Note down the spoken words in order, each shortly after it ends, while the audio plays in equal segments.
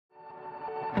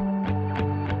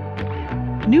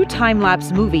New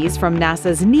time-lapse movies from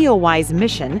NASA's NEOWISE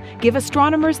mission give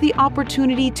astronomers the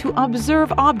opportunity to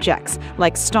observe objects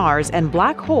like stars and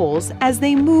black holes as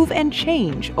they move and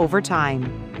change over time.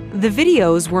 The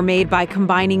videos were made by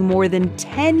combining more than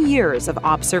 10 years of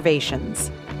observations.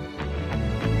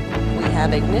 We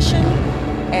have ignition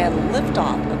and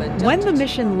liftoff of a... When the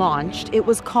mission launched, it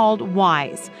was called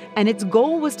WISE, and its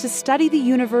goal was to study the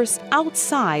universe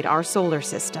outside our solar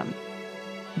system.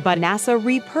 But NASA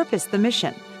repurposed the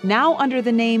mission. Now under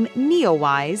the name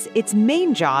NEOWISE, its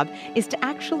main job is to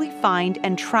actually find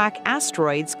and track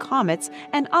asteroids, comets,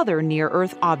 and other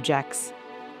near-Earth objects.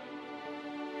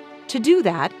 To do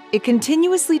that, it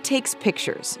continuously takes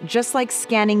pictures, just like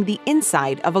scanning the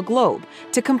inside of a globe,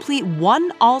 to complete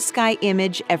one all-sky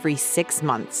image every 6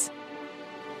 months.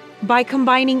 By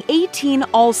combining 18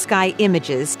 all-sky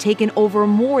images taken over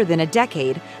more than a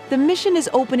decade, the mission is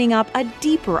opening up a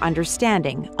deeper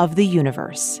understanding of the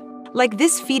universe. Like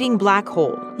this feeding black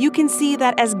hole, you can see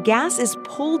that as gas is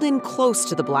pulled in close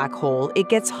to the black hole, it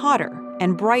gets hotter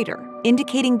and brighter,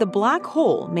 indicating the black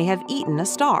hole may have eaten a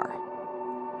star.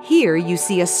 Here you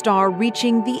see a star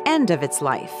reaching the end of its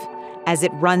life. As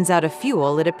it runs out of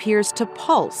fuel, it appears to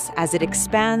pulse as it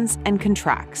expands and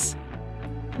contracts.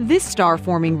 This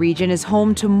star-forming region is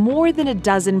home to more than a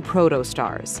dozen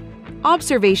protostars.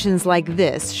 Observations like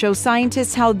this show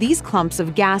scientists how these clumps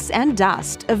of gas and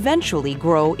dust eventually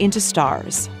grow into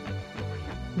stars.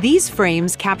 These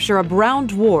frames capture a brown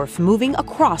dwarf moving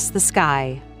across the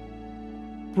sky.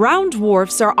 Brown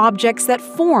dwarfs are objects that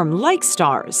form like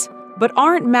stars, but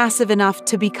aren't massive enough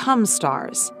to become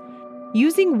stars.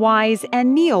 Using WISE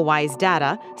and NEOWISE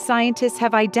data, scientists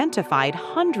have identified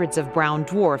hundreds of brown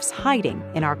dwarfs hiding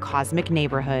in our cosmic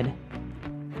neighborhood.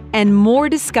 And more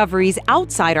discoveries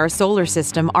outside our solar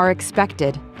system are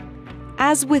expected.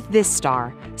 As with this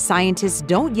star, scientists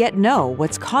don't yet know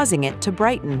what's causing it to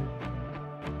brighten.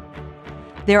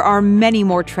 There are many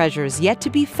more treasures yet to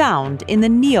be found in the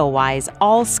NEOWISE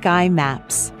all-sky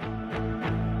maps.